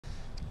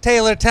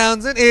Taylor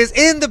Townsend is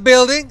in the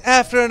building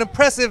after an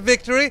impressive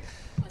victory.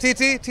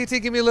 TT,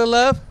 give me a little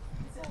love.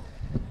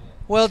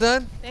 Well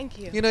done. Thank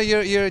you. You know,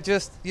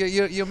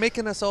 you're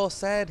making us all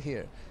sad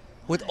here.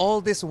 With all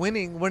this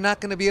winning, we're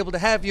not going to be able to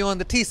have you on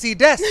the TC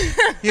desk.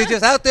 You're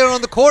just out there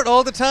on the court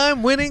all the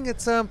time winning.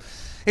 It's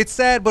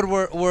sad, but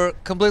we're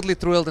completely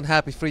thrilled and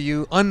happy for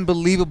you.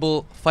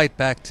 Unbelievable fight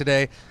back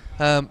today.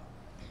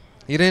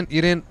 You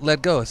didn't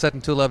let go.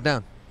 Setting 2-love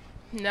down.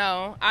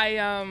 No,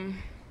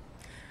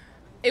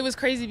 it was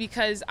crazy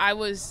because I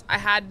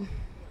had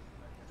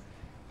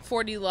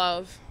 40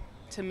 love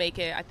to make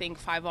it, I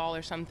think 5-all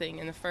or something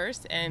in the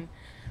first,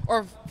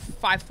 or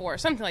 5-4,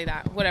 something like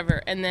that,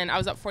 whatever. And then I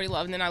was up 40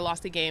 love, and then I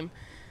lost the game.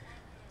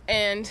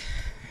 And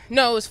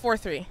no, it was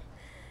 4-3.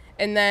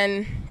 And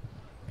then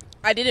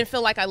I didn't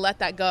feel like I let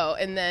that go,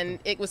 and then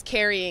it was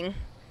carrying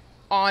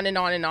on and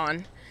on and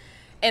on.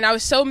 And I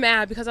was so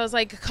mad because I was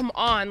like, come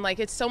on, like,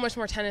 it's so much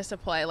more tennis to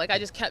play. Like, I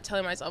just kept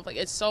telling myself, like,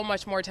 it's so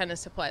much more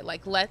tennis to play.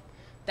 Like, let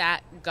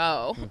that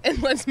go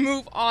and let's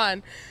move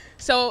on.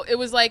 So it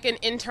was like an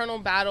internal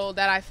battle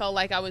that I felt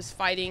like I was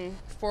fighting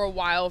for a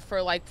while,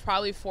 for like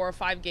probably 4 or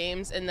 5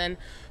 games. And then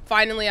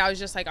finally I was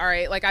just like, all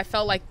right, like I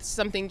felt like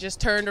something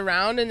just turned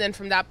around. And then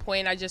from that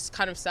point, I just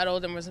kind of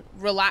settled and was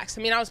relaxed.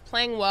 I mean, I was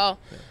playing well.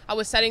 Yeah. I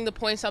was setting the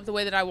points up the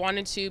way that I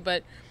wanted to,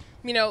 but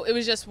you know, it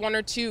was just 1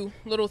 or 2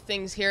 little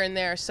things here and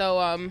there.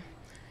 So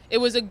it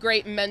was a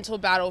great mental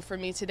battle for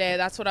me today.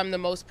 That's what I'm the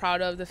most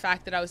proud of, the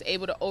fact that I was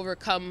able to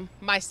overcome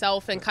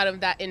myself and kind of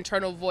that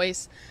internal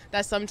voice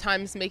that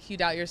sometimes make you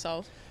doubt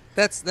yourself.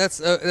 That's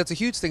a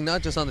huge thing,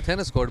 not just on the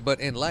tennis court, but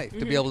in life,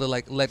 to be able to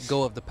like let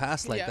go of the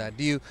past like that.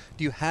 Do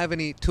you have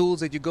any tools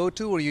that you go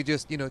to, or you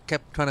just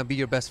kept trying to be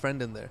your best friend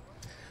in there?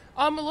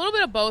 A little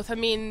bit of both. I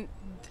mean,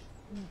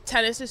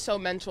 tennis is so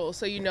mental,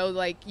 so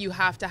like you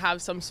have to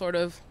have some sort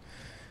of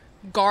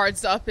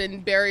guards up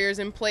and barriers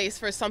in place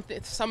for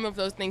some of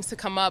those things to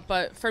come up.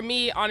 But for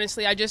me,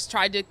 honestly, I just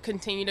tried to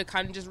continue to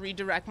kind of just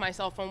redirect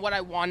myself on what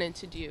I wanted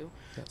to do.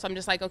 Yeah. So I'm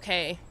just like,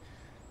 okay,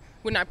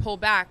 when I pull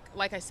back,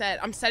 like I said,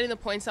 I'm setting the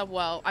points up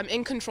well. I'm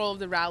in control of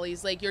the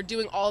rallies. Like, you're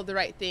doing all of the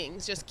right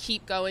things. Just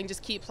keep going.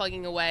 Just keep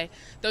plugging away.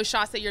 Those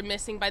shots that you're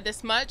missing by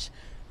this much,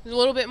 a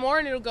little bit more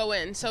and it'll go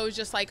in. So it's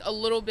just like a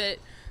little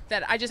bit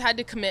that I just had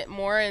to commit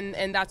more,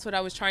 and that's what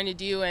I was trying to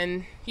do.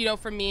 And,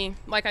 for me,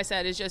 like I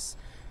said, it's just,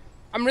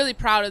 I'm really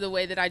proud of the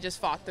way that I just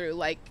fought through.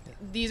 Like,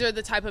 these are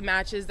the type of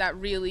matches that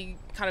really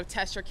kind of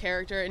test your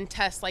character and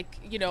test, like,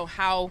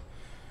 how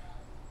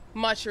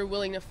much you're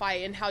willing to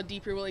fight and how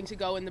deep you're willing to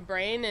go in the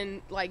brain.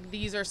 And, like,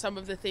 these are some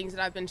of the things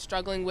that I've been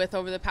struggling with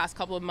over the past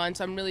couple of months.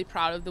 I'm really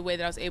proud of the way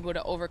that I was able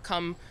to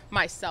overcome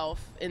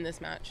myself in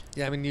this match.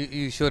 Yeah, I mean,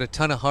 you showed a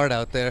ton of heart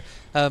out there.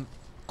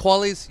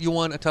 Qualies, you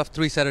won a tough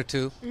 3-set or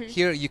 2. Mm-hmm.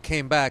 Here, you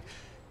came back.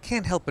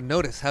 Can't help but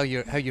notice how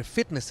your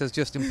fitness has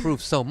just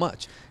improved so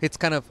much. It's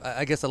kind of,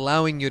 I guess,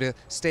 allowing you to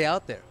stay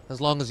out there as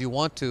long as you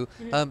want to.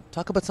 Mm-hmm.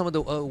 Talk about some of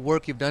the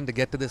work you've done to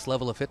get to this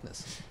level of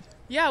fitness.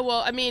 Yeah,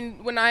 well, I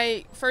mean, when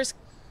I first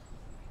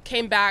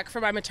came back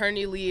from my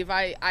maternity leave,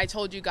 I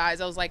told you guys,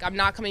 I was like, I'm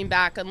not coming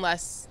back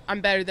unless I'm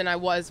better than I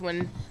was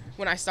when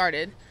I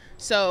started.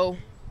 So,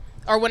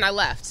 or when I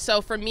left.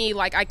 So for me,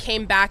 like, I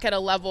came back at a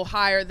level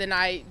higher than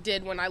I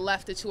did when I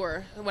left the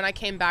tour, when I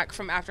came back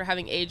from after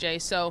having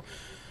AJ. So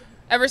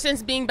ever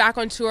since being back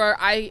on tour,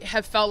 I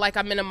have felt like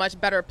I'm in a much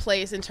better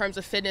place in terms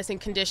of fitness and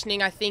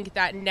conditioning. I think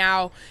that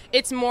now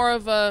it's more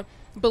of a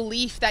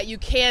belief that you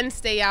can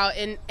stay out,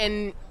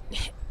 and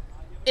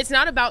it's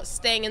not about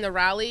staying in the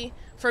rally.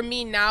 For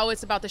me now,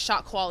 it's about the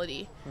shot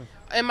quality.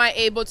 Am I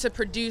able to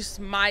produce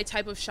my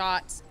type of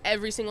shots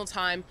every single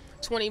time,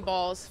 20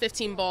 balls,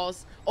 15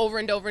 balls, over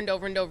and over and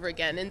over and over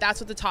again? And that's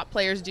what the top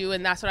players do,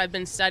 and that's what I've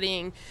been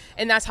studying,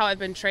 and that's how I've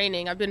been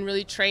training. I've been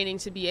really training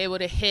to be able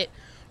to hit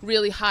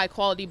really high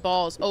quality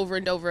balls over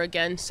and over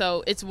again.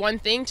 So it's one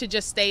thing to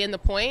just stay in the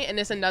point, and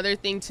it's another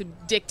thing to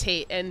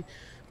dictate and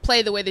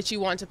play the way that you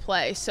want to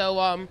play.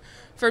 So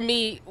for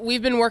me,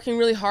 we've been working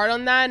really hard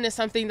on that, and it's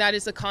something that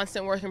is a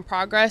constant work in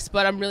progress,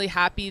 but I'm really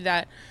happy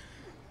that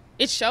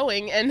it's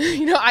showing, and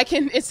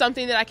it's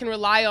something that I can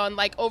rely on.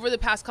 Like, over the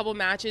past couple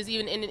matches,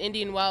 even in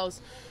Indian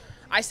Wells,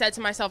 I said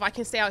to myself, I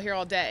can stay out here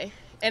all day.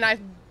 And I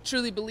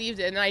truly believed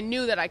it, and I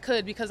knew that I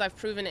could because I've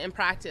proven it in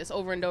practice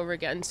over and over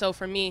again. So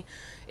for me,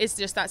 it's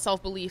just that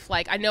self-belief.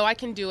 Like, I know I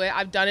can do it.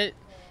 I've done it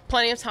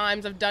plenty of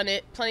times. I've done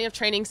it plenty of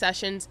training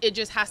sessions. It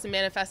just has to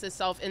manifest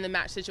itself in the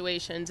match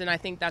situations, and I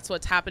think that's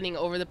what's happening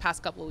over the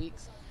past couple of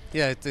weeks.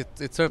 Yeah,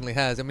 it certainly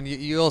has. I mean,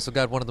 you also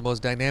got one of the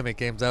most dynamic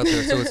games out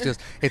there, so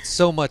it's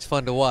so much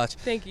fun to watch.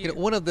 Thank you.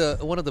 One of the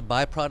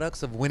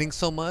byproducts of winning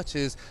so much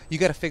is you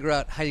got to figure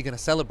out how you're going to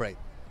celebrate.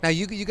 Now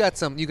you got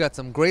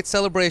some great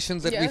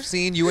celebrations that we've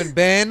seen. You and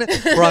Ben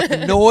brought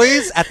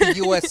noise at the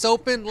U.S.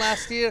 Open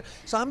last year.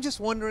 So I'm just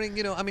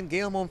wondering, I mean,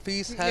 Gael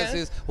Monfils has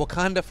his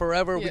Wakanda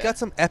Forever. We got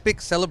some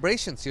epic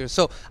celebrations here.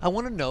 So I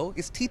want to know,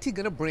 is TT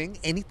gonna bring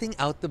anything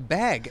out the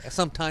bag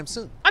sometime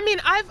soon? I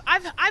mean,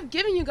 I've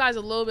given you guys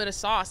a little bit of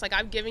sauce. Like,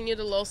 I've given you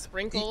the little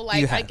sprinkle.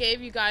 Like, I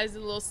gave you guys the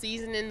little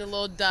seasoning, the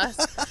little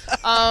dust.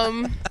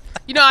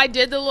 You know, I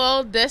did the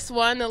little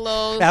the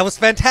little that was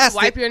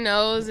fantastic. Wipe your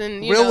nose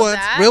and real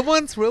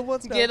ones. No.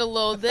 Get a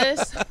little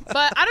this,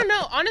 but I don't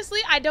know.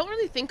 Honestly, I don't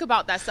really think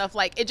about that stuff.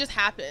 Like it just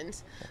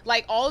happens.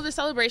 Like all of the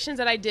celebrations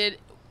that I did,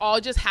 all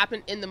just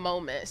happened in the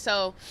moment.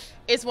 So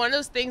it's one of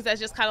those things that's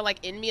just kind of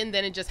like in me, and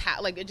then it just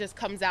it just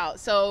comes out.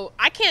 So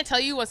I can't tell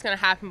you what's gonna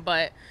happen,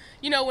 but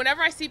you know,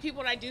 whenever I see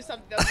people and I do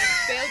something, they'll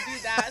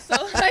do that. So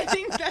I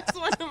think that's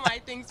one of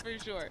my things for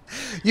sure.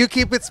 You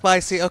keep it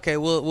spicy. Okay,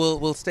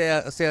 we'll stay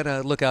on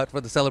a lookout for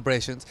the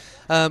celebrations.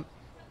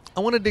 I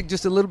want to dig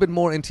just a little bit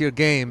more into your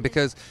game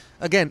because,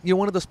 again, you're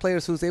one of those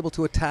players who's able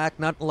to attack.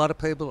 Not a lot of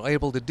people are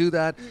able to do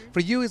that. For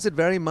you, is it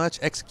very much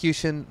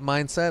execution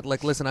mindset?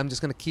 Like, listen, I'm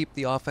just going to keep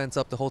the offense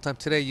up the whole time.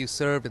 Today, you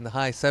served in the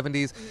high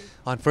 70s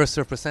on first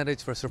serve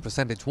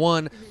percentage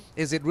 1.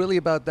 Is it really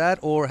about that,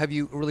 or have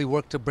you really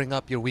worked to bring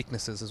up your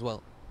weaknesses as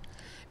well?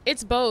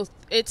 It's both.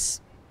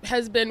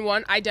 Has been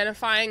one,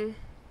 identifying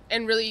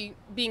and really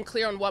being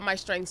clear on what my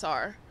strengths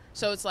are.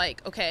 So it's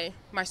like, okay,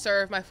 my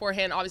serve, my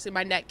forehand, obviously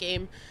my net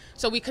game.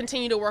 So we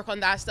continue to work on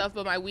that stuff,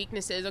 but my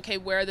weakness is, okay,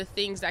 where are the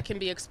things that can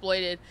be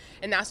exploited?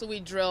 And that's what we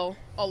drill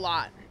a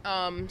lot.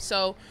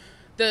 So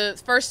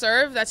the first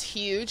serve, that's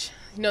huge.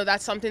 You know,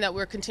 that's something that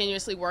we're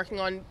continuously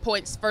working on.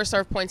 First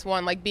serve points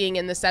 1, like being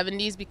in the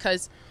 70s,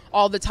 because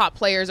all the top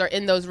players are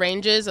in those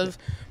ranges of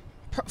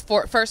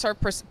for first serve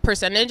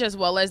percentage, as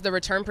well as the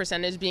return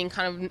percentage being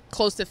kind of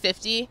close to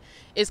 50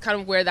 is kind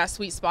of where that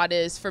sweet spot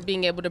is for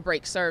being able to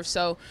break serve.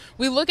 So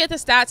we look at the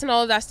stats and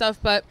all of that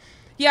stuff, but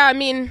yeah, I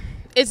mean,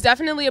 it's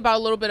definitely about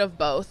a little bit of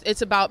both.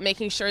 It's about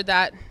making sure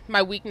that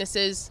my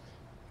weaknesses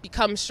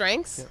become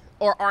strengths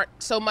or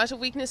aren't so much of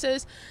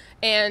weaknesses,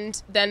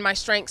 and then my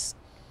strengths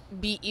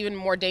be even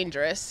more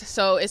dangerous.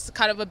 So it's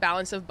kind of a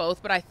balance of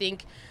both, but I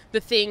think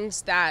the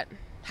things that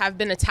have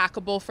been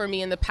attackable for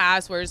me in the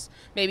past, whereas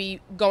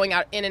maybe going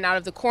out in and out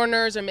of the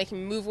corners or making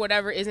me move,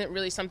 whatever, isn't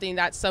really something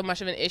that's so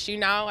much of an issue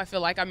now. I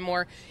feel like I'm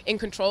more in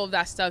control of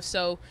that stuff.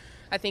 So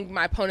I think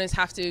my opponents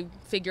have to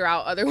figure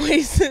out other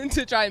ways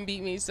to try and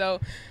beat me.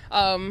 So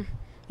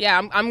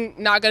yeah, I'm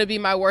not going to be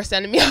my worst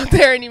enemy out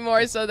there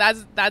anymore. So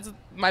that's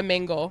my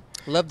main goal.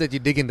 Love that you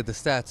dig into the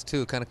stats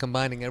too, kind of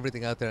combining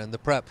everything out there in the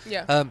prep.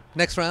 Yeah.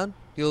 Next round,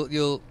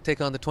 you'll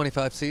take on the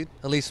 25 seed,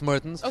 Elise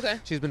Mertens. Okay.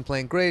 She's been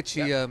playing great.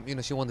 She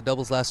she won the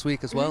doubles last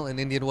week as well in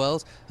Indian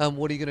Wells.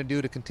 What are you going to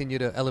do to continue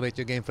to elevate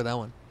your game for that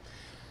one?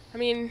 I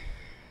mean,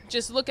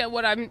 just look at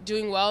what I'm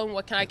doing well and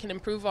what I can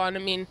improve on. I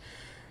mean,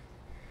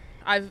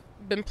 I've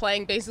been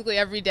playing basically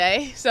every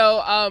day,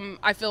 so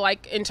I feel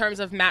like in terms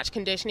of match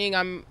conditioning,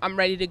 I'm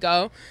ready to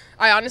go.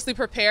 I honestly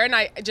prepare and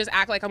I just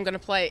act like I'm going to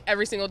play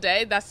every single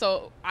day. That's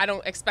so I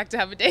don't expect to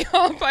have a day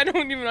off. I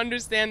don't even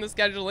understand the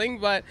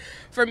scheduling, but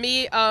for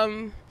me,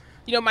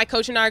 you know, my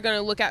coach and I are going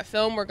to look at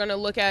film. We're going to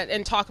look at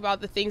and talk about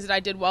the things that I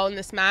did well in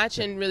this match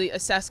and really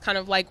assess kind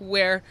of like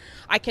where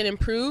I can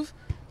improve,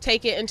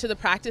 take it into the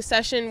practice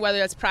session, whether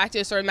that's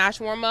practice or a match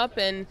warm-up,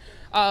 and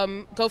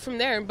go from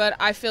there. But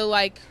I feel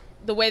like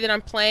the way that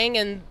I'm playing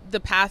and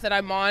the path that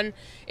I'm on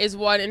is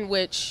one in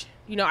which,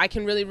 you know, I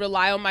can really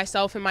rely on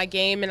myself in my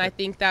game, and I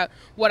think that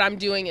what I'm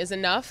doing is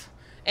enough.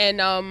 And,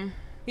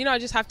 you know, I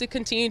just have to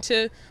continue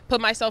to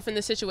put myself in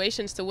the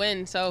situations to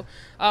win. So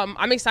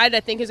I'm excited. I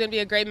think it's going to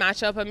be a great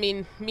matchup. I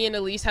mean, me and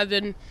Elise have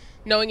been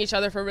knowing each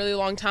other for a really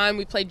long time.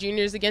 We play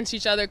juniors against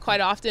each other quite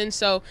often.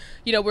 So,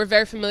 you know, we're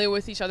very familiar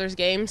with each other's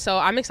game. So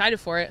I'm excited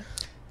for it.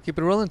 Keep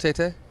it rolling, Tay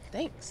Tay.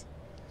 Thanks.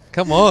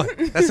 Come on.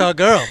 That's our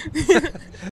girl.